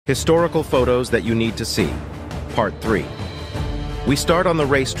Historical photos that you need to see. Part 3. We start on the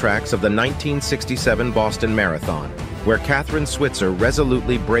racetracks of the 1967 Boston Marathon, where Kathrine Switzer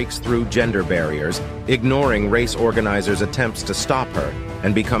resolutely breaks through gender barriers, ignoring race organizers' attempts to stop her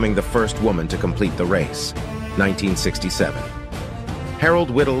and becoming the first woman to complete the race. 1967. Harold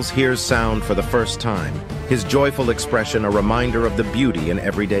Whittles hears sound for the first time, his joyful expression a reminder of the beauty in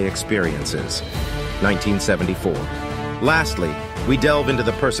everyday experiences. 1974. Lastly, we delve into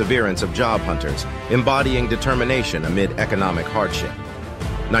the perseverance of job hunters, embodying determination amid economic hardship.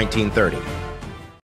 1930.